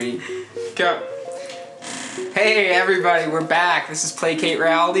Go. Hey everybody, we're back. This is Placate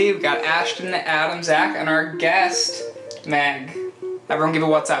Reality. We've got Ashton, Adam, Zach, and our guest, Meg. Everyone give a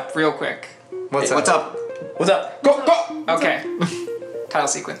what's up real quick. What's up? What's up? Go, go! Okay. Title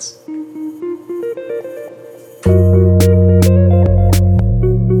sequence.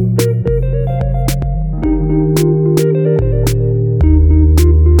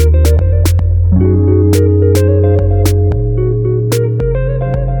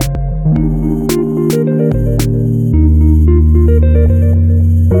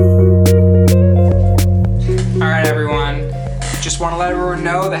 Want to let everyone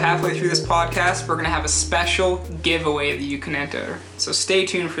know that halfway through this podcast, we're going to have a special giveaway that you can enter. So stay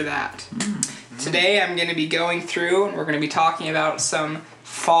tuned for that. Today, I'm going to be going through and we're going to be talking about some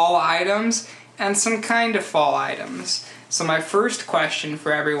fall items and some kind of fall items. So my first question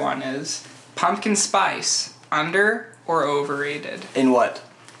for everyone is, pumpkin spice, under or overrated? In what?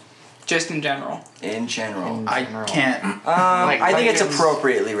 Just in general. In general. I can't. I think it's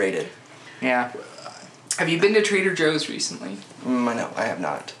appropriately rated. Yeah. Have you been to Trader Joe's recently? No, I have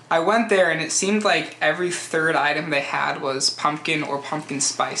not. I went there and it seemed like every third item they had was pumpkin or pumpkin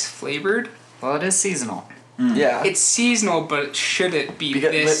spice flavored. Well, it is seasonal. Yeah. It's seasonal, but should it be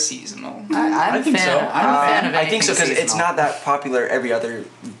seasonal? I think so. I'm a fan of anything I think so because it's seasonal. not that popular every other,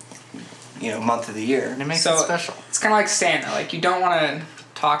 month of the year. And it makes So it special. It's kind of like Santa. Like, you don't want to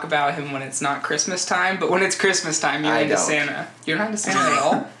talk about him when it's not Christmas time, but when it's Christmas time, you're into Santa. You're not into Santa at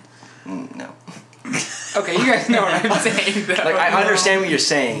all? No. Okay, you guys know what I'm saying, though. Like, I understand what you're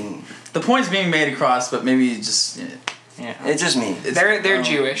saying. The point's being made across, but maybe just... Yeah. It's just me. They're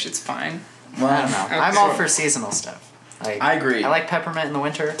Jewish, it's fine. Well, I don't know. Okay. I'm all for seasonal stuff. I agree. I like peppermint in the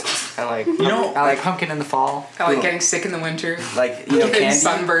winter. I like I like pumpkin in the fall. I like getting sick in the winter. Like, Getting candy.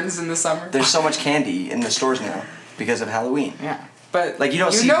 sunburns in the summer. There's so much candy in the stores now because of Halloween. Yeah. But Like, you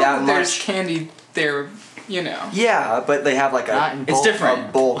don't see that there's much. candy there, Yeah, but they have like Not in a bulk.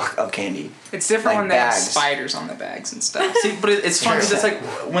 different. bulk of candy. It's different Like when they have bags. spiders on the bags and stuff. See, but it's fun because it's like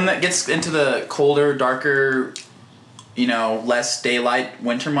when that gets into the colder, darker, less daylight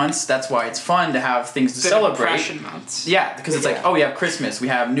winter months. That's why it's fun to have things to The celebrate. depression months. Yeah, because it's like, we have Christmas, we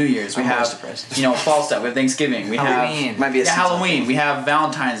have New Year's, we I'm have most depressed. fall stuff, we have Thanksgiving, we Halloween. have Might be a season. Halloween, we have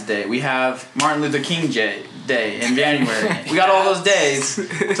Valentine's Day, we have Martin Luther King Day in January. We got all those days to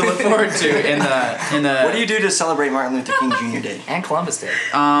look forward to in the. What do you do to celebrate Martin Luther King Jr. Day? And Columbus Day.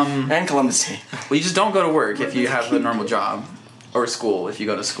 And Columbus Day. Well, you just don't go to work if you have a normal job. Or school, if you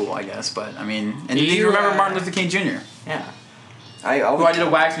go to school, I guess. But, and do you remember Martin Luther King Jr.? Yeah. Who I did a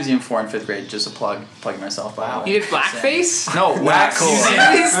wax museum for in 5th grade, just to plug myself. Wow. You did blackface? No, wax cool.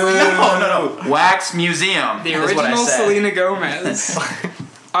 museum. No. Wax museum. The is what I original said. Selena Gomez.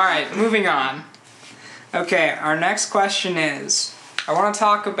 Alright, moving on. Okay, our next question is, I want to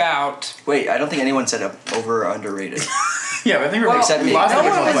talk about... Wait, I don't think anyone said over or underrated. Yeah, but I think we're Except me. last no time we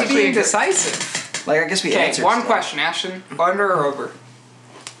one had was question. being decisive. Like, I guess we Okay, answered. one stuff. question, Ashton. Under or over?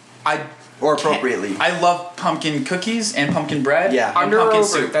 Or appropriately. I love pumpkin cookies and pumpkin bread. Yeah. And Under or pumpkin over?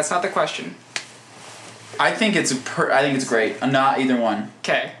 soup. That's not the question. I think it's great. I'm not either one.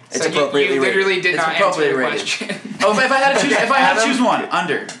 Okay. It's So appropriately you literally did It's not answer appropriately the rated. question. Oh, if I had to choose one,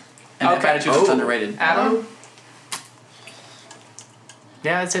 under. And if I had to choose, it's Oh. underrated. Adam?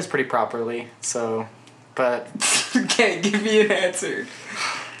 Yeah, I'd say it's pretty properly. So, but Okay, give me an answer.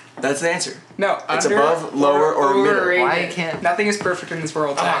 That's the answer. No, It's under above, lower, or middle. overrated. Why can't- Nothing is perfect in this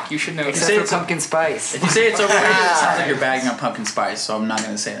world, Zach. You should know except that. for it's a- pumpkin spice. If you say it's overrated, it sounds like you're bagging on pumpkin spice, so I'm not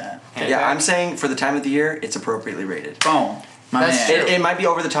going to say that. Yeah, I'm saying for the time of the year, it's appropriately rated. Boom. My That's man. true. It might be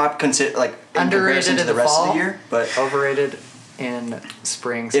over the top, in Underrated comparison to in the the rest of fall. the year, but Overrated in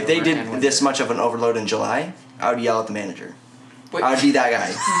spring. if they summer, did and winter. this much of an overload in July, I would yell at the manager. Wait, I would be that guy.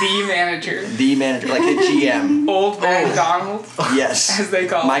 the manager. The manager, like the GM. Old Man Donald, Yes. as they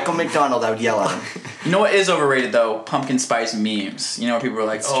call Michael him. McDonald, I would yell at him. You know what is overrated though? Pumpkin spice memes. You know where people are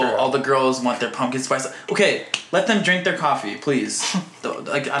like, true. all the girls want their pumpkin spice. Okay, let them drink their coffee, please.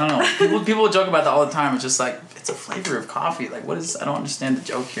 Like, I don't know. People joke about that all the time. It's just like, it's a flavor of coffee. Like, what is? I don't understand the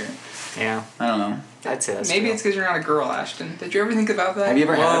joke here. Yeah, I don't know. I'd say that's Maybe true. it's because you're not a girl, Ashton. Did you ever think about that? Have you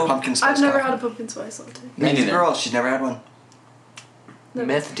ever had Well, a pumpkin spice I've never coffee? had a pumpkin spice latte. Me Meg's a neither. girl, she's never had one.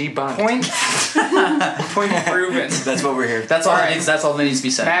 Myth debunked. Point proven. That's what we're here. That's all. Alright. That's all that needs to be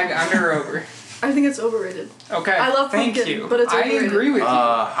said. Mag, under or over? I think it's overrated. Okay. I love Thank pumpkin, you. but it's I overrated. agree with you.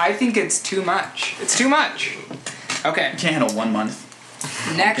 Uh, I think it's too much. It's too much. Okay. Can't handle 1 month.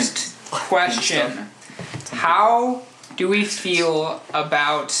 Next question. How do we feel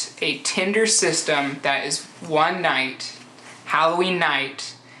about a Tinder system that is one night, Halloween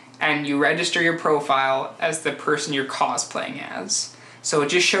night, and you register your profile as the person you're cosplaying as? So it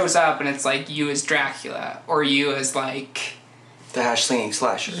just shows up and it's like you as Dracula or you as like The hash slinging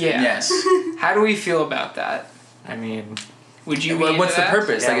slasher. yeah. Yes. How do we feel about that? I mean, Would you? Be What's into the that?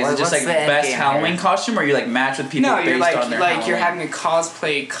 purpose? Yeah, like, is it just what's like the end best game Halloween here? costume, or you like match with people No, based you're like on their you're Halloween? having a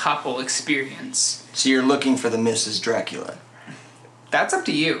cosplay couple experience. So you're looking for the Mrs. Dracula. That's up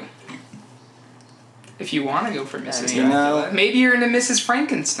to you. If you want to go for Mrs. mean, Dracula, no. maybe you're into Mrs.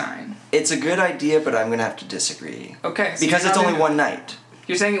 Frankenstein. It's a good idea, but I'm gonna have to disagree. Okay, so Because you're it's not only into- one night.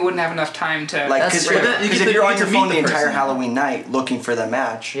 You're saying it wouldn't have enough time to. Like, That's because true. But then you get if to- you're you on get your to meet phone the the entire person. Halloween night looking for the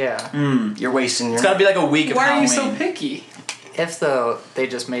match, yeah. you're wasting your. It's got to be like a week of Why are you Halloween. so picky? If though they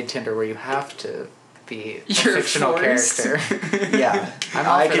just made Tinder where you have to be a You're fictional forced. character. Yeah, I'm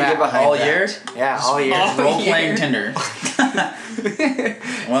all I for can that. get behind All that. year? Yeah, all year. All Role playing year. Tinder.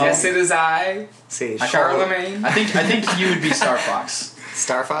 Well, Yes, it is I, See, Charlemagne. I think you would be Star Fox.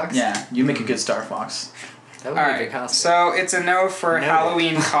 Star Fox. Yeah, you make a good Star Fox. that would All be a good right, costume. so it's a no for Noted.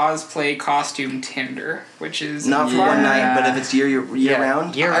 Halloween cosplay costume Tinder, which is Not for fun. one night, but if it's year Yeah,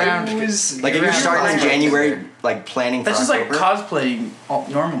 round. year I round. was- Like if you're year-round starting in cosplay. January, like planning That's for just like October. cosplaying all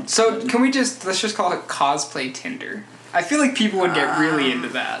normal. So can we let's just call it cosplay Tinder? I feel like people would get really into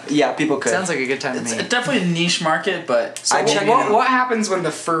that. Yeah, people could. Sounds like a good time to It's me. definitely a niche market, but So I check it what, out. what happens when the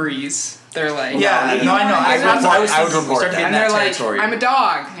furries? They're like, yeah, No, no, I know. I would thinking we report started that. getting and that they're like, territory. I'm a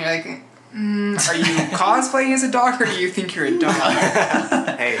dog. And you're like, are you cosplaying as a dog, or do you think you're a dog?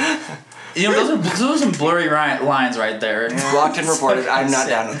 Hey, You know, those are some blurry lines right there. Blocked and reported. I'm not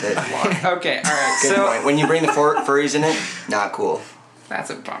down with it. Okay, all right. Good so point. When you bring the furries in it, not cool. that's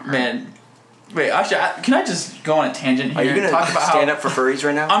a bummer. Man, wait, actually, can I just go on a tangent here Are you and gonna talk about stand how up for furries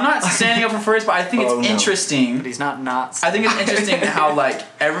right now? I'm not standing up for furries, but I think it's Oh, no. interesting. but he's not. I think it's interesting how like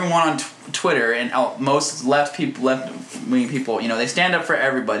everyone on Twitter and most left-wing people, you know, they stand up for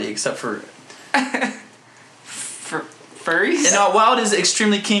everybody except for. For furries? And while it is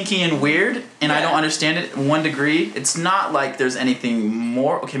extremely kinky and weird, and I don't understand it in one degree, it's not like there's anything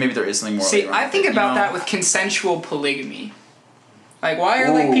more. Okay, maybe there is something more. See, later I on, think but, you about know, that with consensual polygamy. Like, why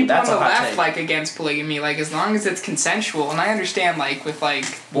are like Ooh, people on that's the a hot left take. like against polygamy? Like, as long as it's consensual, and I understand like with like.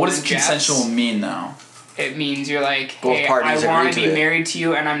 What does Warren Jeffs, consensual mean, though? It means you're like, Both hey, parties I want agree to to be it. married to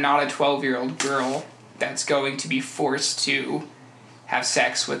you, and I'm not a 12-year-old girl that's going to be forced to have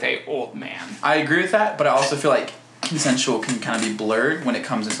sex with a old man. I agree with that, but I also feel like consensual can kind of be blurred when it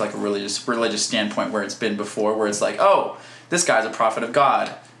comes into like a religious standpoint where it's been before, where it's like, oh, this guy's a prophet of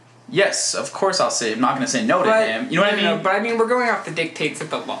God. Yes, of course I'll say. I'm not going to say no to him. You know what I mean? No, but I mean, we're going off the dictates of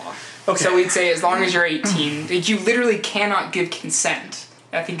the law. Okay. So we'd say as long as you're 18, like, you literally cannot give consent.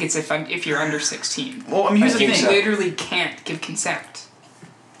 I think it's if you're under 16. Well, I mean, here's Like, the you thing. literally can't give consent.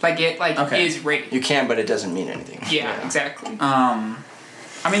 Like it Okay. is rape. You can, but it doesn't mean anything. Yeah, exactly.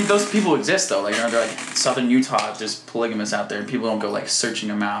 I mean, those people exist though. Like, they're like Southern Utah, just polygamists out there, and people don't go like searching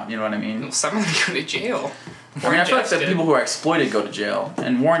them out. You know what I mean? Well, some of them go to jail. I mean, I feel like Jeffs the did. people who are exploited go to jail,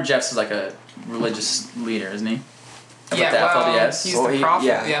 and Warren Jeffs is like a religious leader, isn't he? About Yeah, the well, FLDS. he's Well, the he- prophet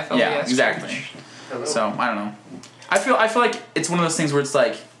yeah. of the FLDS. Yeah, exactly. Church. So I don't know. I feel like it's one of those things where it's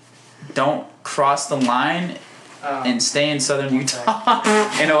like, don't cross the line and stay in Southern Utah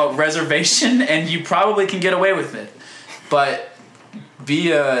in a reservation, and you probably can get away with it. But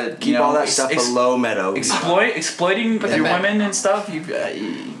be a Keep all that stuff below Meadow. exploiting Put your that back. women and stuff.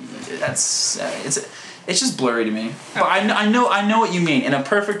 That's it's just blurry to me. But I know what you mean. In a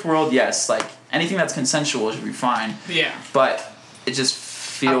perfect world, yes, like anything that's consensual should be fine. Yeah. But it just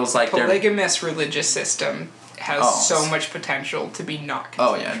feels like they're. polygamous religious system has Oh. so much potential to be not Oh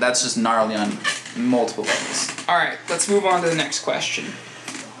consensual. yeah, that's just gnarly on multiple levels. All right, let's move on to the next question.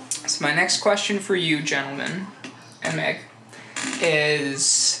 So my next question for you, gentlemen, and Meg,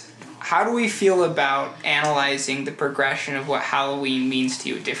 is how do we feel about analyzing the progression of what Halloween means to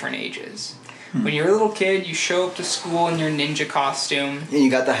you at different ages? When you're a little kid, you show up to school in your ninja costume. And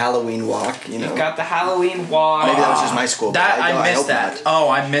you got the Halloween walk, you know. You've got the Halloween walk. Maybe that was just my school. That but I hope missed that. not. Oh,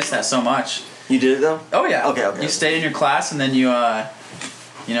 I missed that so much. You did it though? Oh yeah. Okay. You stayed in your class and then you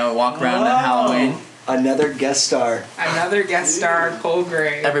walk around on Halloween. Another guest star. Another guest star, Cole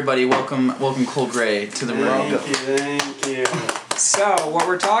Gray. Everybody, welcome Cole Gray to the room. Thank you. So, what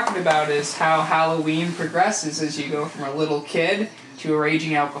we're talking about is how Halloween progresses as you go from a little kid to a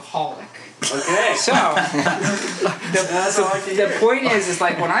raging alcoholic. Okay. So, That's all I can the hear. point is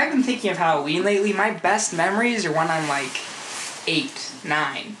like when I've been thinking of Halloween lately, my best memories are when I'm like 8,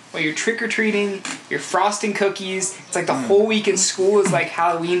 9, where you're trick-or-treating, you're frosting cookies, it's like the whole week in school is like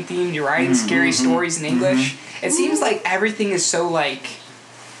Halloween themed, you're writing scary stories in English. It seems like everything is so like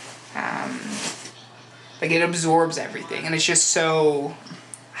it absorbs everything, and it's just so,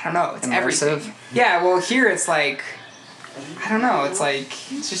 I don't know, it's Immersive? everything. Yeah, well here it's like, I don't know. It's like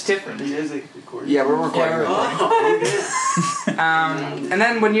it's just different. You guys like recording? Yeah, we're recording. Yeah, Oh, okay. And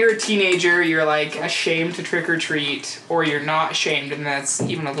then when you're a teenager, you're like ashamed to trick or treat, or you're not ashamed, and that's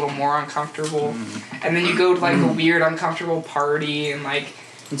even a little more uncomfortable. And then you go to like a weird, uncomfortable party, and like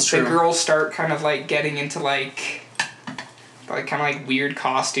It's the true. girls start kind of like getting into like kind of like weird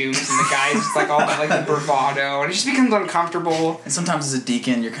costumes, and the guys it's like all about like the bravado, and it just becomes uncomfortable. And sometimes as a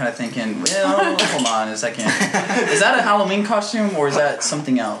deacon, you're kind of thinking, well, hold on a second. Is that a Halloween costume or is that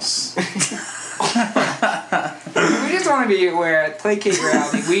something else? We just want to be aware at Placate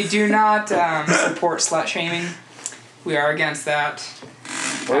Reality, we do not support slut shaming. We are against that.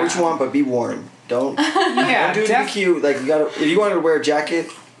 Wear what you want, but be warm. Don't Yeah, do it to be cute. Like you gotta. If you wanted to wear a jacket,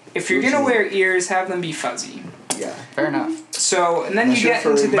 if you're gonna wear ears, have them be fuzzy. yeah. Fair enough. So, and then Unless you you're get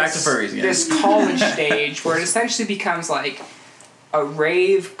into furry. Back to furries again. this college stage where it essentially becomes like a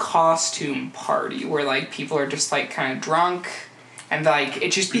rave costume party where like people are just like kind of drunk and like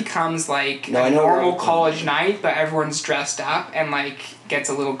it just becomes like No, I a know normal where- college night, but everyone's dressed up and like gets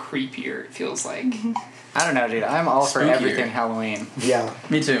a little creepier, it feels like. I don't know, dude. I'm all for Spookier. everything Halloween. Yeah.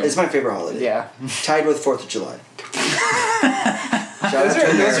 Me too. It's my favorite holiday. Yeah. Tied with 4th of July. Shout Those out to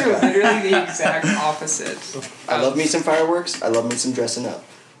are America. literally the exact opposite. I love me some fireworks. I love me some dressing up.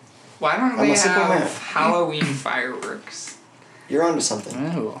 Why don't I'm they a simple man. have Halloween fireworks? You're onto something.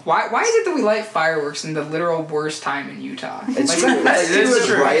 Ooh. Why is it that we light fireworks in the literal worst time in Utah? It's like, true. Let's It's do the it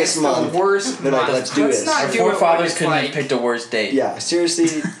right. brightest It's month. the worst They're like, month. let's do Let's this. not Our do it when forefathers it's couldn't like, have picked a worse date. Yeah,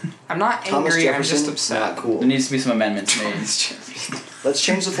 seriously, I'm not Thomas angry, I'm Jefferson, just upset. not cool. There needs to be some amendments made. Let's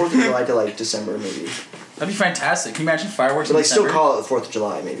change the 4th of July to like December maybe. That'd be fantastic. Can you imagine fireworks But in like still December? call it the 4th of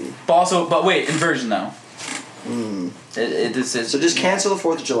July maybe. But wait, inversion though. This is So just cancel the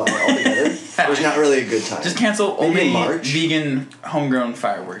 4th of July altogether. There's not really a good time. just cancel Maybe only in March. vegan homegrown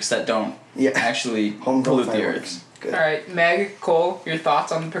fireworks that don't Yeah. actually Homegrown pollute the fireworks. earth. Good. Alright, Meg, Cole, your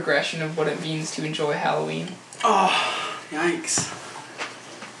thoughts on the progression of what it means to enjoy Halloween? Oh, yikes.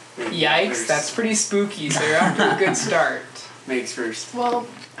 Yikes, that's pretty spooky, so you're off to a good start. Makes first. Well,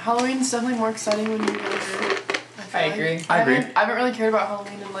 Halloween's definitely more exciting when you're younger. I feel like. agree. I agree. I haven't really cared about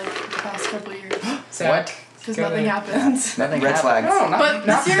Halloween in like the past couple of years Zach, because go nothing ahead. happens. Nothing Red happened. flag. No, not, But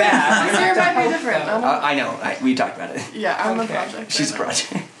not this year, bad. this year might be different. I'm I know. We talked about it. yeah, I'm Okay. a project. She's I a know.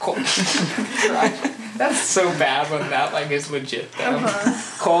 project. Cole. That's so bad when that like is legit though.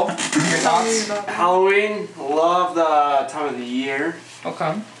 Uh-huh. Cole, your Tell me thoughts? about it. Halloween, love the time of the year,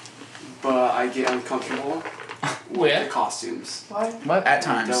 Okay. but I get uncomfortable with the With? costumes. Why? What? At I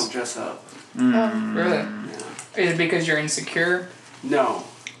times. don't dress up. Really? Yeah. Is it because you're insecure? No,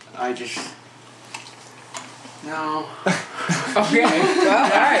 I just. No. Okay. Well,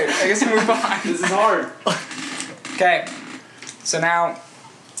 alright. I guess we move on. This is hard. Okay. So now,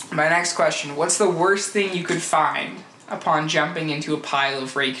 my next question. What's the worst thing you could find upon jumping into a pile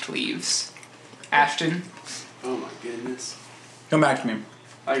of raked leaves? Ashton? Oh my goodness. Come back to me.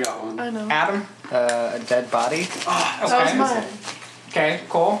 I got one. I know. Adam? A dead body? That was Okay. mine. Okay.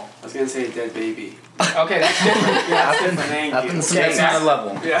 Cole? I was gonna say a dead baby. Okay, that's different. Yeah. Thank Up you. in Okay, That's Zach? another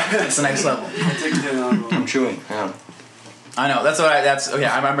level. Yeah. That's the next level. I took it to another one. I'm chewing. Yeah. I know. That's what that's okay.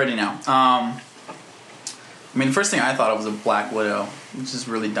 I'm ready now. I mean, the first thing I thought of was a black widow, which is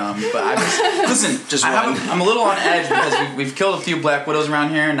really dumb. But I just listen. Just I'm a little on edge because we've killed a few black widows around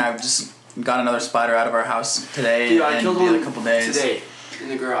here, and I've just got another spider out of our house today Dude, I and killed the other one couple days. today in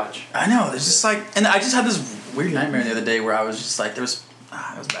the garage. I know. There's just like, and I just had this weird nightmare the other day where I was just like, it was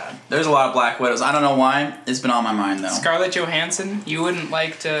bad. There's a lot of black widows. I don't know why. It's been on my mind though. Scarlett Johansson? You wouldn't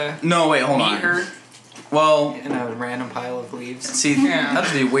like to No, wait, hold meet on. her? Well, In a random pile of leaves. see, Yeah.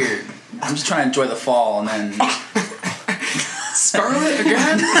 that'd be weird. I'm just trying to enjoy the fall and then Scarlett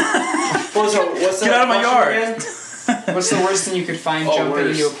again? Well, so what's Get that out of my question yard. again? What's the worst thing you could find Oh, jumping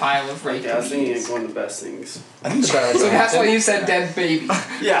worst. into a pile of raked Yeah, I was thinking leaves? it's one of the best things. I think Scarlett So that's why Johansson. you said dead baby.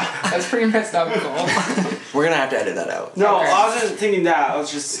 Yeah. That's pretty messed up, Cole. We're gonna have to edit that out. No, Okay. I wasn't thinking that. I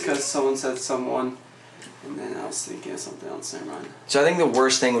was just because someone said someone, and then I was thinking of something else. Never mind. So I think the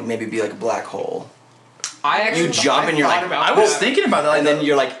worst thing would maybe be like a black hole, I actually You jump and you're thought like, about I was that. thinking about that. Like, and then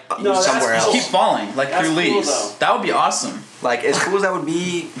you're like No, that's somewhere cool. else. keep falling like That's through cool, leaves. though. That would be awesome. Like as cool as that would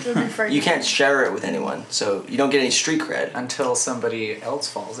be, It would be frightening. you can't share it with anyone, so you don't get any street cred. Until somebody else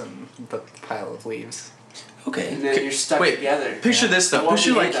falls in the pile of leaves. Okay. And then you're stuck Wait, together. Picture this though. What Picture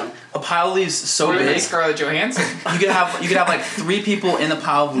if you like hate them? a pile of leaves so What if big. it's Scarlett Johansson? You could have like 3 people in the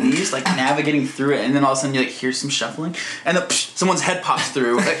pile of leaves, like navigating through it, and then all of a sudden you like hear some shuffling, and then someone's head pops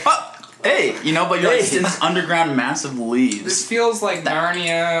through. Like, oh, hey, you know, but you're like Hey. in this underground mass of This leaves. feels like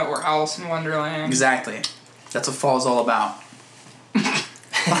Narnia or Alice in Wonderland. Exactly. That's what fall's all about.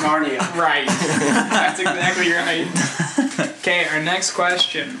 Narnia. Right. That's exactly right. Okay, our next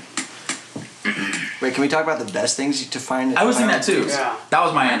question. Wait, can we talk about the best things to find? I was thinking that too. Yeah. That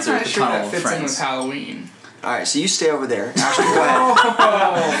was my I'm answer. not The sure tunnel that of fits in with friends. Halloween. All right, so you stay over there. Ashley, go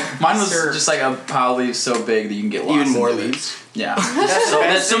ahead. Mine was Sure. just like a pile of leaves so big that you can get lost. Even more into it. leaves. Yeah.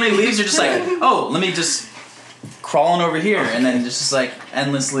 There's so many leaves. You're just like, oh, let me just crawl on over here, and then just like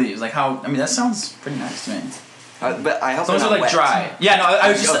endless leaves. Like how? I mean, that sounds pretty nice to me. But I hope As long as they're they're not like wet. dry. Yeah, no, I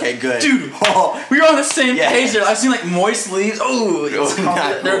was just Okay, like, good. dude. Oh, We were on the same Yeah. page there. I've seen like moist leaves. Oh, they're Oh,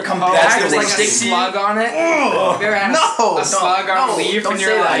 compact. there's They like a stick to you. slug on it. Have you ever had No, a slug no, on no, a leaf don't and say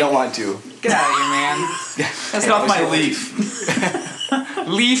you're that. like, I don't want to. get out of here, man. Let's get off my leaf.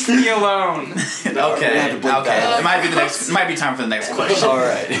 Leave me alone. Okay. have to bleep Okay. that. It might be the next. It might be time for the next question. All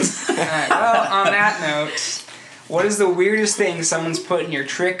right. Alright, well, on that note, what is the weirdest thing someone's put in your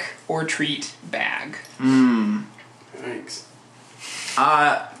trick or treat bag? Thanks.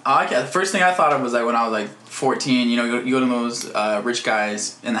 Okay. The first thing I thought of was like when I was like 14. You know, you go to those rich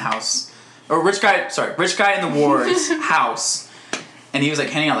guys in the house, or rich guy in the ward's house, and he was like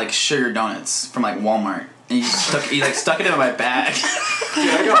handing out like sugar donuts from like Walmart, and he stuck it in my bag. Dude,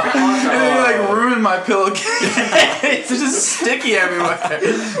 I got And then he like ruined my pillowcase. It's just sticky everywhere.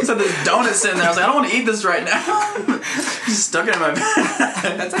 So there's donuts sitting there. I was like, I don't want to eat this right now. Just stuck it in my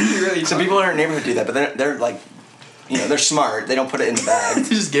bag. That's actually really So fun. people in our neighborhood do that, but they're like, you know, they're smart. They don't put it in the bag. They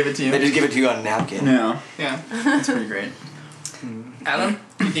just give it to you. They just give it to you on a napkin. Yeah, Yeah. that's pretty great. Adam,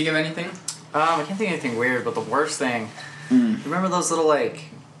 can you think of anything? I can't think of anything weird, but the worst thing. You remember those little like,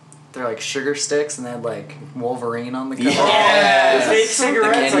 they're like sugar sticks and they had like Wolverine on the cover. Yes. Fake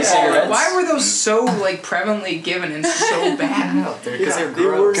cigarettes. candy like, cigarettes. Why were those so like prevalently given and so bad? Because Yeah, they're they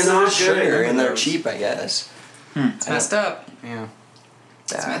were gross. Because they're Not just good. sugar and they're Those. cheap, I guess. It's messed up. Yeah.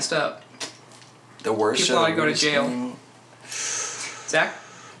 It's messed up. The worst. People or the ought to go to weirdest jail. thing? Zach,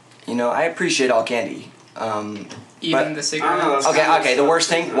 You know, I appreciate all candy. even But- the I don't know, cigarettes. that's Okay, kinda okay. The stuff. worst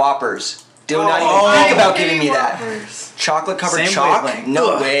thing, Whoppers. Do not Oh, even think about Hey, giving me that. Whoppers. Chocolate covered Same chalk? wavelength.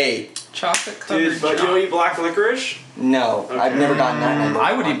 No Ugh. way. Chocolate covered Dude, but you don't eat black licorice? No, I've Okay. never gotten that. and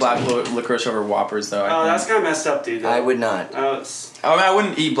I would don't eat black want licorice over Whoppers though. Oh, I that's think. kind of messed up, dude. to. I would not. It's- I mean, I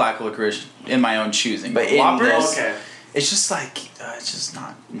wouldn't eat black licorice in my own choosing. But But in Whoppers, okay. it's just like it's just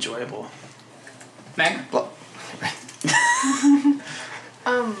not enjoyable. Meg?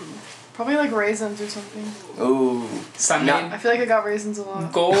 Probably like raisins or something. Ooh. Sunday. I feel like I got raisins a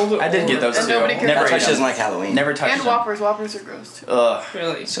lot. Gold. I did or- get those And too. nobody cares. Never That's why ate she doesn't them. like Halloween. Never touched And them. Whoppers. Whoppers are gross too. Ugh,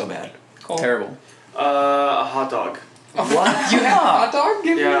 Really? So bad. Gold. terrible. A hot dog. What? You had a hot dog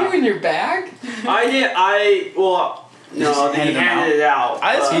given Yeah. you in your bag? Well, no, they handed them handed it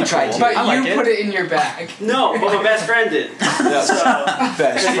out. He tried to. But I like you it. put it in your bag. No, but my best friend did. Best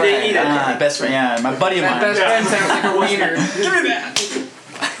Because he didn't eat it. Best friend, yeah, my buddy of That mine. best Yeah. friend sounds like a wiener. Give me that.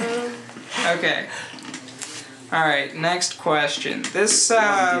 Okay. All right. Next question. This.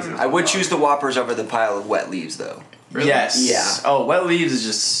 I would choose the Whoppers over the pile of wet leaves, though. Really? Yes. Yeah. Oh, wet leaves is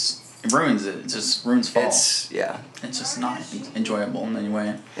just it ruins it. It just ruins fall. It's Just not enjoyable in any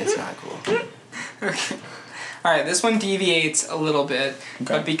way. it's not cool. Okay. All right. This one deviates a little bit, Okay.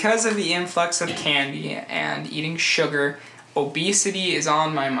 but because of the influx of candy and eating sugar, obesity is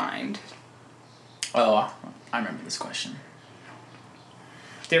on my mind. Oh, I remember this question.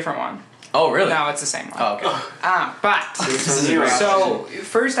 Different one. Oh, really? No, it's the same one. Oh, okay. But This is a great so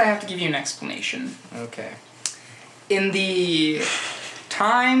first I have to give you an explanation. Okay. In the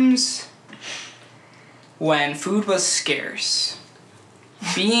times when food was scarce,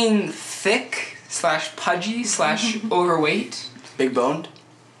 being thick / pudgy / overweight, Big boned?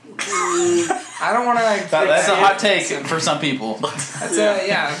 I don't want to. That's a hot take for some people. That's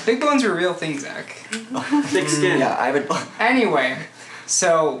yeah. Big bones are a real thing, Zach. Thick skin. Yeah, I would. Anyway,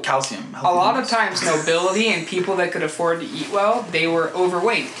 so Calcium. a lot of times nobility and people that could afford to eat well, they were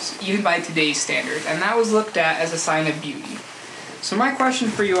overweight, even by today's standards, and that was looked at as a sign of beauty. So my question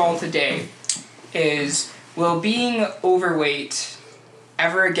for you all today is, will being overweight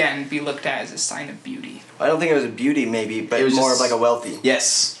ever again be looked at as a sign of beauty? I don't think it was a beauty, maybe, but It was more just- of like a wealthy.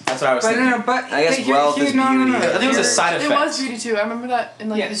 Yes, that's what I was But thinking. but I guess wealth is beauty. I think it was a Here- side It effect. was beauty too. I remember that in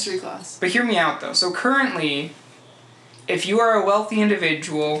like Yes. history class. But hear me out though. So currently, if you are a wealthy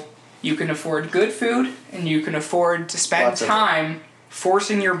individual, you can afford good food and you can afford to spend Lots of it. time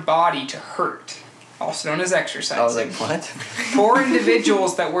forcing your body to hurt, also known as exercise. I was like, what? Poor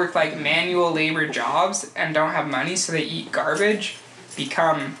individuals that work like manual labor jobs and don't have money, so they eat garbage,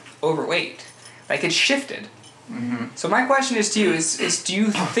 become overweight. Like it's shifted. So my question is to you is do you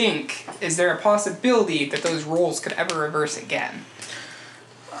think, is there a possibility that those roles could ever reverse again?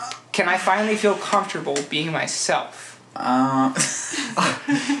 Can I finally feel comfortable being myself?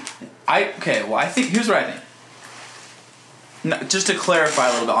 Okay. Well, I think here's what I think. No, just to clarify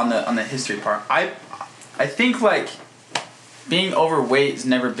a little bit on the history part, I think like being overweight has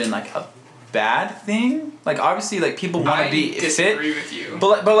never been like a bad thing. Like obviously like people want to be I disagree fit, with you.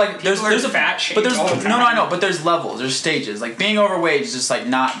 but like there's People are a fat shamed but there's all the no time. I know, but there's levels, there's stages. Like being overweight is just like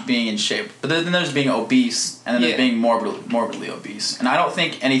not being in shape, but then there's being obese, and then Yeah. there's being morbidly obese, and I don't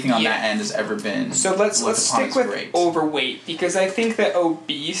think anything on Yeah. that end has ever been. So let's looked upon stick as with great. overweight, because I think that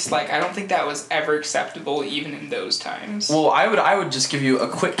obese, like I don't think that was ever acceptable even in those times. Well, I would just give you a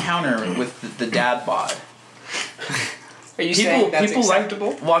quick counter with the dad bod. Are you saying that's people acceptable?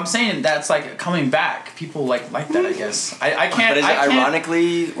 like. Well, I'm saying that's like coming back. People like that, I guess. I can't. But is it I can't,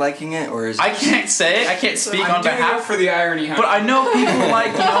 ironically liking it, or is it? I can't say. I can't speak I'm on doing it behalf. for the irony, But I know people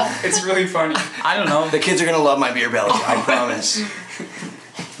like it's really funny. I don't know. The kids are gonna love my beer belly. I promise.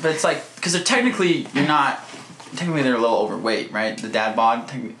 But it's like because they're technically they're a little overweight, right? The dad bod.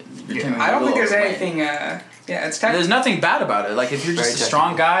 You're technically I don't a think little there's overweight. anything. Yeah, it's There's technically. nothing bad about it. Like if you're just Very a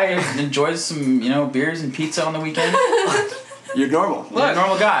strong guy and enjoys some beers and pizza on the weekend, You're normal. you're a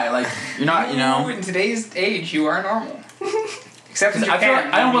normal guy. Like you're not In today's age, you are normal. Except in I Japan. feel like,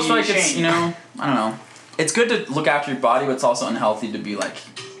 I almost feel like you'd be it's shamed. I don't know. It's good to look after your body, but it's also unhealthy to be like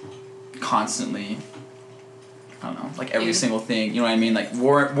constantly. I don't know, like every Yeah. single thing. You know what I mean? Like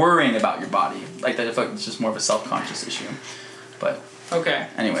worrying about your body. Like that. I feel like it's just more of a self-conscious issue. But Okay.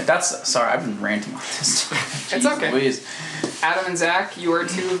 anyway, that's sorry. I've been ranting on this. It's Jeez okay. Louise. Adam and Zach, you are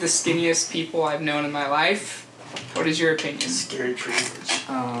two of the skinniest people I've known in my life. What is your opinion? Scary privilege.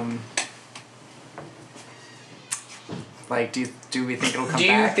 Like, do we think it'll come Do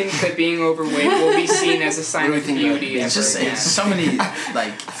you back? think that being overweight will be seen as a sign What of do you think about beauty? being It's ever just again? it's so many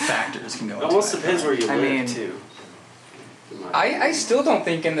like factors can go. It into almost that. depends where you I live mean- too. I still don't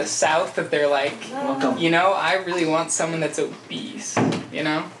think in the South that they're like, I really want someone that's obese. You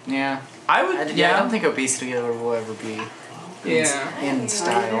know? Yeah. I would. I don't think obesity will ever be Yeah. in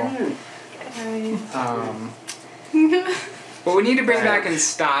style. What we need to bring back in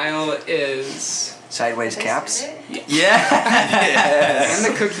style is Sideways caps. Yes.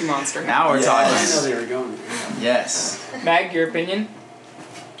 and the Cookie Monster. Now we're I talking. didn't know they were going there. Yes. Mag, your opinion?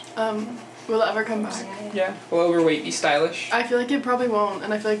 Will it ever come back? Yeah. Will overweight be stylish? I feel like it probably won't,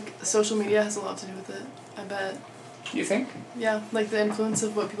 and I feel like social media has a lot to do with it. I bet. You think? Yeah, like the influence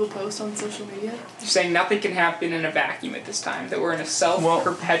of what people post on social media. You're saying nothing can happen in a vacuum at this time, that we're in a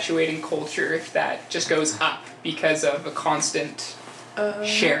self-perpetuating culture if that just goes up because of a constant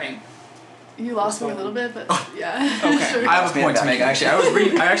sharing. You lost me a little bit, but yeah. Okay. Sure. I have a point to make.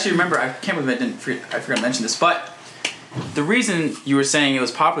 Actually, I actually remember. I can't believe I forgot to mention this. But the reason you were saying it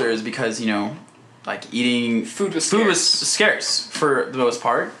was popular is because like eating Food was scarce for the most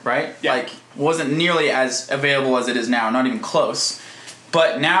part, right? Yeah. Like wasn't nearly as available as it is now. Not even close.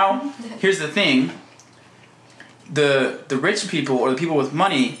 But now, here's the thing. The rich people or the people with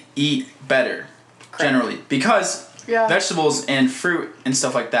money eat better, generally, because Yeah. vegetables and fruit and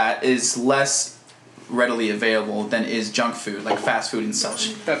stuff like that is less readily available than is junk food, like fast food and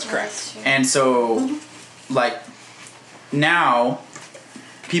such. That's correct. And so, like, now,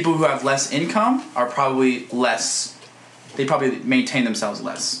 people who have less income are probably they probably maintain themselves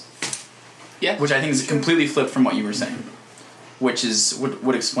less. Yeah. Which I think is completely flipped from what you were saying. Which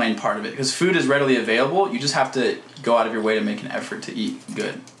would explain part of it. Because food is readily available, you just have to go out of your way to make an effort to eat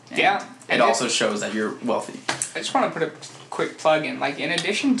good. And Yeah. It also shows that you're wealthy. I just want to put a quick plug in. Like, in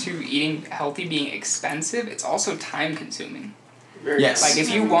addition to eating healthy being expensive, it's also time consuming. Yes. Like,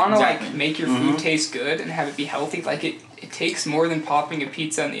 if you want to Exactly. like make your food taste good and have it be healthy, like it takes more than popping a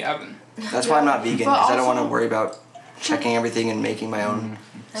pizza in the oven. That's why I'm not vegan, But because I don't also- want to worry about checking everything and making my own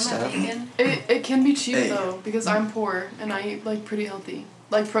I'm stuff. not vegan. It can be cheap Hey. though, because I'm poor and I eat like pretty healthy.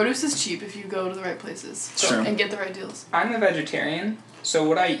 Like produce is cheap if you go to the right places Sure. and get the right deals. I'm a vegetarian, so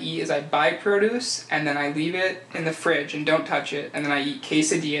what I eat is I buy produce and then I leave it in the fridge and don't touch it, and then I eat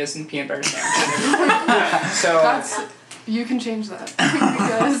quesadillas and peanut butter sandwiches. So You can change that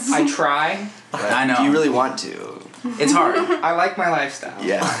because I try. But I know. Do you really want to? It's hard. I like my lifestyle.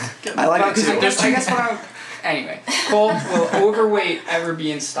 Yeah. I like But it too. I guess what I. Anyway, Cole, will overweight ever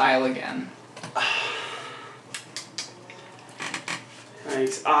be in style again?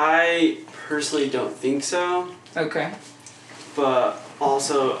 Thanks. I personally don't think so, Okay. but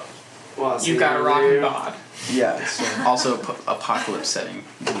also, well, You've got a rock and bod. Yeah. So. Also, apocalypse setting.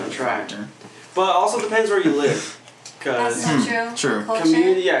 That's right. Factor. But also depends where you live, That's because not true. True.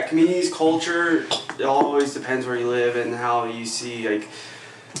 Culture. communities, culture, it always depends where you live and how you see, like,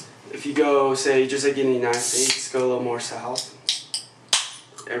 if you go, say, just like in the United States, go a little more south,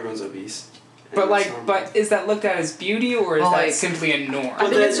 everyone's obese. And But it's like, normal. but is that looked at as beauty or is Well, that like- simply a norm? I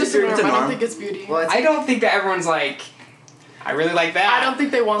think then it's just if a you're- norm. it's a I don't norm. think it's beauty. Well, I don't think that everyone's like, I really like that. I don't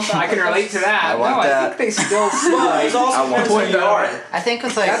think they want that. I can relate to that. I want no, I that. think they still. Well, it's also I want depends who you are. I think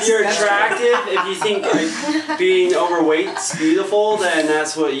with like If you're attractive, if you think like being overweight's beautiful, then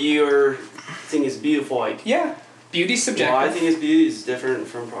that's what your thing is beautiful. Like, Yeah, beauty's subjective. well, I think it's beauty is different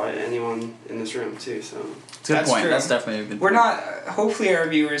from probably anyone in this room too. So It's a good That's point. true. That's definitely a good We're point. not. Hopefully, our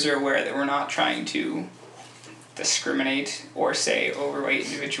viewers are aware that we're not trying to discriminate or say overweight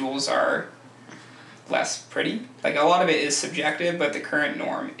individuals are less pretty. Like a lot of it is subjective, but the current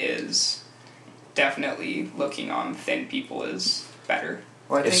norm is definitely looking on thin people is better.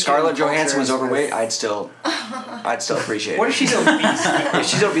 well, I If think Scarlett in Johansson was cultures overweight, with- I'd still appreciate What it. if she's obese? If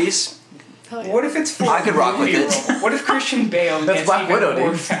she's obese, Hell yeah. What if it's for I could rock with a movie it. role? What if Christian Bale That's gets Black even Widow,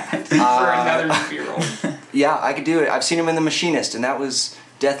 more dude. fat for another movie role? yeah, I could do it. I've seen him in The Machinist, and that was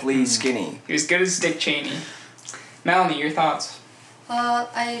deathly skinny. He was good as Dick Cheney. Melanie, your thoughts? Well,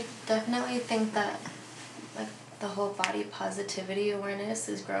 I definitely think that like the whole body positivity awareness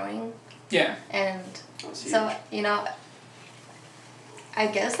is growing, Yeah. and that's so huge. you know, I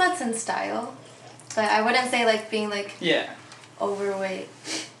guess that's in style, but I wouldn't say like being like Yeah. overweight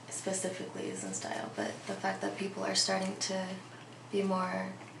specifically is in style, but the fact that people are starting to be more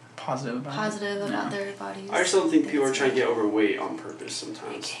Positive about positive it. about their bodies. I just don't think people are it's trying to good. get overweight on purpose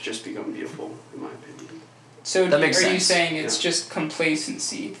sometimes. Just become beautiful, in my opinion. So That makes are you sense. saying it's Yeah. just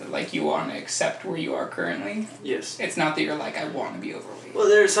complacency that like you want to accept where you are currently? Yes. It's not that you're like I want to be overweight.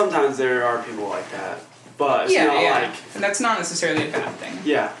 Well, sometimes there are people like that, but it's yeah, not yeah. like And that's not necessarily a bad thing.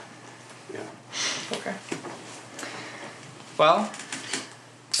 yeah. Okay. Well,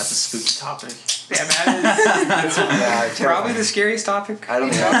 That's a spooky topic. yeah, that is Yeah, probably terrifying. the scariest topic. I don't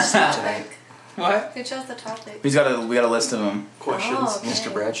Who think I chose can the sleep tonight. topic? What? Who chose the topic? We got a list of them. Questions. Oh, okay.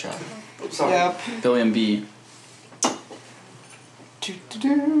 Mr. Bradshaw. I'm sorry. Yep. Billy and B.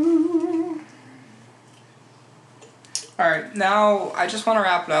 Alright, now I just want to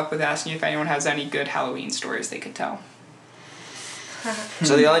wrap it up with asking you if anyone has any good Halloween stories they could tell.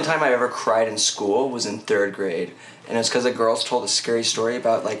 So the only time I ever cried in school was in 3rd grade, and it's because the girls told a scary story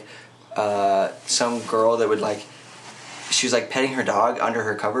about like some girl that would like, she was like petting her dog under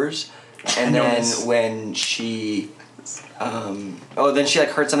her covers, and know then this. when she, then she like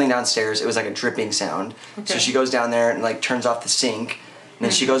heard something downstairs. It was like a dripping sound. So Okay. she goes down there and like turns off the sink, and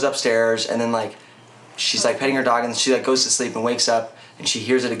then she goes upstairs, and then like she's like petting her dog, and she like goes to sleep and wakes up, and she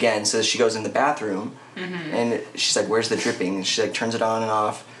hears it again. So she goes in the bathroom, and she's like, "Where's the dripping?" And she like turns it on and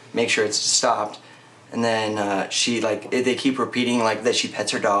off, make sure it's stopped, and then she like they keep repeating like that she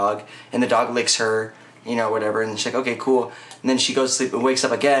pets her dog, and the dog licks her, you know, whatever. And she's like, "Okay, cool." And then she goes to sleep and wakes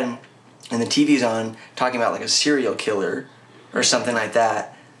up again, and the TV's on talking about like a serial killer, or something like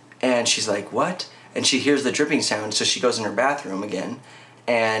that, and she's like, "What?" And she hears the dripping sound, so she goes in her bathroom again,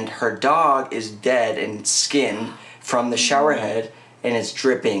 and her dog is dead and skinned from the shower head, and it's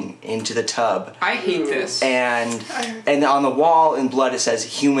dripping into the tub. I hate this. And on the wall in blood it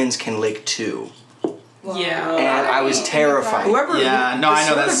says humans can lick too. Yeah. And I was terrified. Whoever Yeah, no, the I know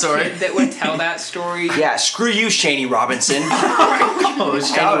sort that of story. kid that would tell that story. Yeah, screw you, Shaney Robinson. Oh,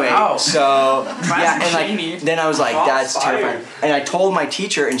 shout Anyway, out. so yeah, and Shaney. like then I was like, Shots that's fired. terrifying. And I told my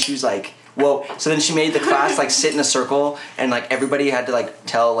teacher, and she was like, well, so then she made the class like sit in a circle, and like everybody had to like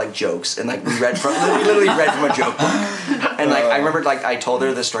tell like jokes, and like we read from we literally read from a joke book. And like I remember like I told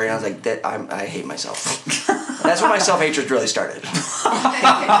her the story, and I was like, that I hate myself. That's when my self-hatred really started.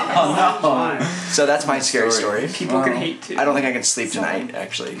 So that's my scary story. People can hate too. I don't think I can sleep tonight,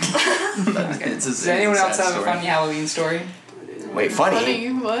 actually. Does anyone else have a funny Halloween story? Wait, funny? Funny,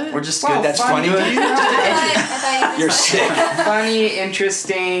 what? We're just Wow, good. That's funny to you? I thought you You're just sick. Funny,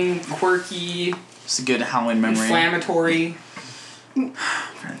 interesting, quirky, It's a good Halloween memory. inflammatory.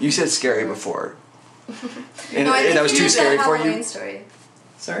 You said scary before. And No, I think that was you too just said scary for Halloween you? story.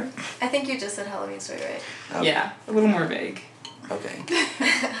 Sorry? I think you just said Halloween story, right? Okay. Yeah, a little more vague. Okay.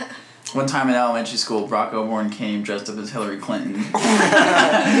 One time in elementary school, Brock Osborne came dressed up as Hillary Clinton. No.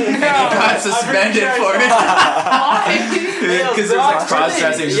 Got suspended for it. Because there's like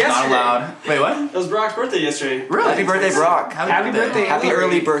cross-dressing is just not Yesterday. allowed. Wait, what? It was Brock's birthday yesterday. Really? Happy birthday, Brock. Happy birthday. Happy Hillary.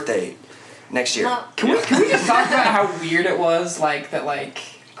 early birthday next year. No. Can we just talk about how weird it was, like, that, like,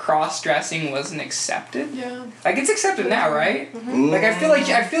 cross-dressing wasn't accepted? Yeah. Like, it's accepted now, right? Mm. Like, I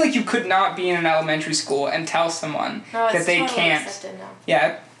feel like you could not be in an elementary school and tell someone No, it's that they totally can't. accepted now.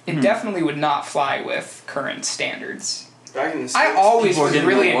 Yeah, it definitely would not fly with current standards. Back in the I States, always People are was getting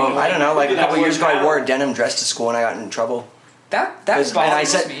really woke. annoyed. I don't know, like a That couple years ago I one wore a battle. denim dress to school and I got in trouble. That And I bothers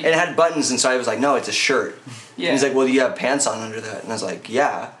said, me. it had buttons, and so I was like, no, it's a shirt. Yeah. And he's like, well, do you have pants on under that? And I was like,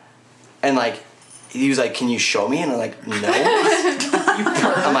 yeah. And like, he was like, can you show me? And I'm like, no.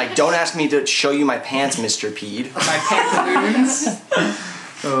 I'm like, don't ask me to show you my pants, Mr. Pede. My pantaloons.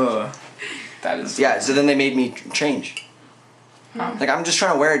 Ugh. That is. Yeah, so then they made me change. Huh. Like, I'm just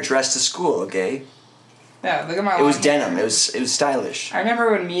trying to wear a dress to school, okay? Yeah, look at my. It was long hair. denim. It was stylish. I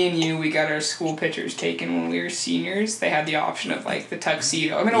remember when me and you we got our school pictures taken when we were seniors. They had the option of like the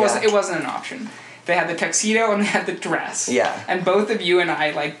tuxedo. I mean, it wasn't an option. They had the tuxedo and they had the dress. Yeah. And both of you and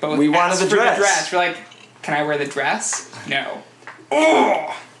I both. We wanted asked the for dress. The dress. We're like, can I wear the dress? No.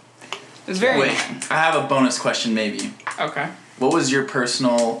 Oh. It was very. Wait, annoying. I have a bonus question maybe. Okay. What was your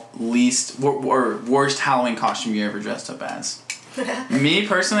personal least or worst Halloween costume you ever dressed up as? Me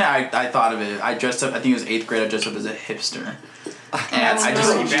personally, I thought of it. I dressed up. I think it was 8th grade. I dressed up as a hipster. And I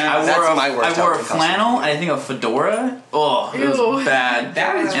really bad. That's my worst I wore a Halloween costume. flannel and I think a fedora. Oh, it was Ew. bad.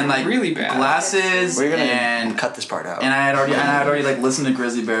 That is and like really bad. Glasses We're gonna and cut this part out. and I had already like listened to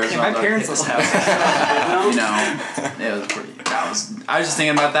Grizzly Bears. Yeah, when I my was, parents like, listen to that. you know, it was pretty. I was just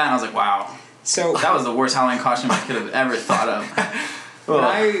thinking about that and I was like, wow, So that was the worst Halloween costume I could have ever thought of.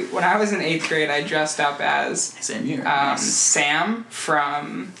 when I was in 8th grade, I dressed up as Same year. Sam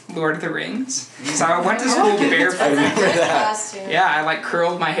from Lord of the Rings. So I went to school barefoot. Costume. Yeah, I like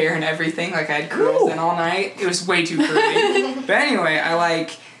curled my hair and everything. Like I had curls in all night. It was way too curly. But anyway,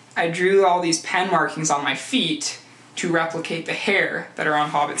 I drew all these pen markings on my feet to replicate the hair that are on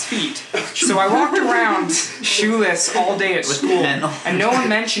Hobbit's feet. So I walked around shoeless all day at school, pen. and no one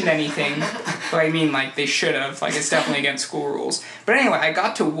mentioned anything. But I mean, like they should have. Like it's definitely against school rules. But anyway, I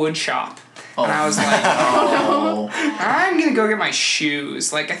got to wood shop. And I was like, oh, I'm gonna go get my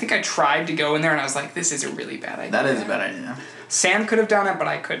shoes. Like I think I tried to go in there and I was like, this is a really bad idea. that is a bad idea. Sam could have done it, but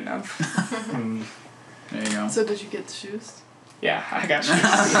I couldn't have. There you go. So did you get the shoes? Yeah, I got shoes.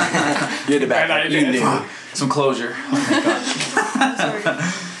 You had to back Bad up. You idea. knew. Some closure. Sorry.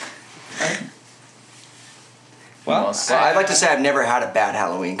 Well, Well, I'd like to say I've never had a bad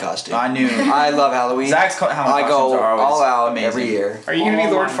Halloween costume. I knew. I love Halloween. Zach's Halloween I go costumes are always all out amazing. every year. Are you gonna be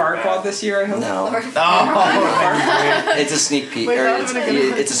All Lord mine are Farquaad bad. this year? I hope. No, Oh, it's a sneak peek. Wait, Or that it's, would've been a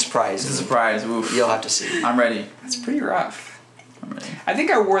good it's a surprise. it's a surprise. Oof. You'll have to see. I'm ready. That's pretty rough. I'm ready. I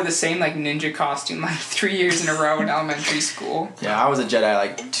think I wore the same like ninja costume like 3 years in a row in elementary school. Yeah, I was a Jedi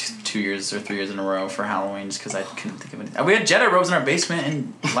like 2 years or 3 years in a row for Halloween just because I couldn't think of anything. We had Jedi robes in our basement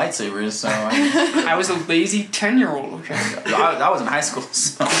and lightsabers, so I was a lazy 10-year-old. Okay. I was in high school.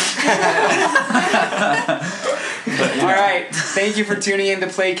 So. All right. Thank you for tuning in to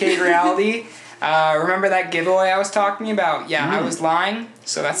Placate Reality. Remember that giveaway I was talking about? Yeah, I was lying,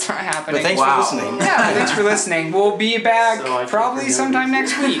 so that's not happening. But thanks Wow. for listening. Yeah, thanks for listening. We'll be back So I probably keep sometime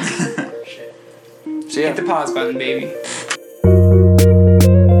next week. See ya. Hit the pause button, baby.